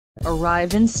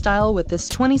Arrive in style with this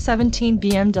 2017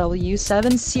 BMW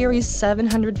 7 Series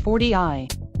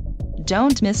 740i.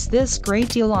 Don't miss this great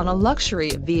deal on a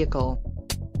luxury vehicle.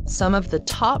 Some of the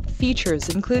top features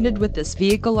included with this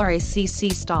vehicle are a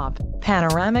CC stop,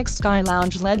 panoramic sky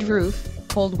lounge LED roof,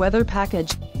 cold weather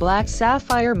package, black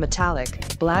sapphire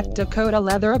metallic, black Dakota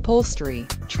leather upholstery,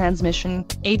 transmission,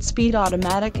 8-speed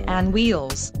automatic and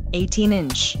wheels,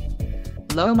 18-inch.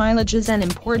 Low mileage is an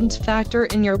important factor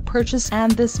in your purchase,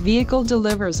 and this vehicle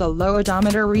delivers a low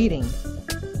odometer reading.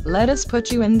 Let us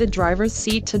put you in the driver's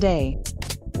seat today.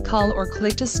 Call or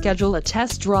click to schedule a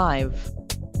test drive.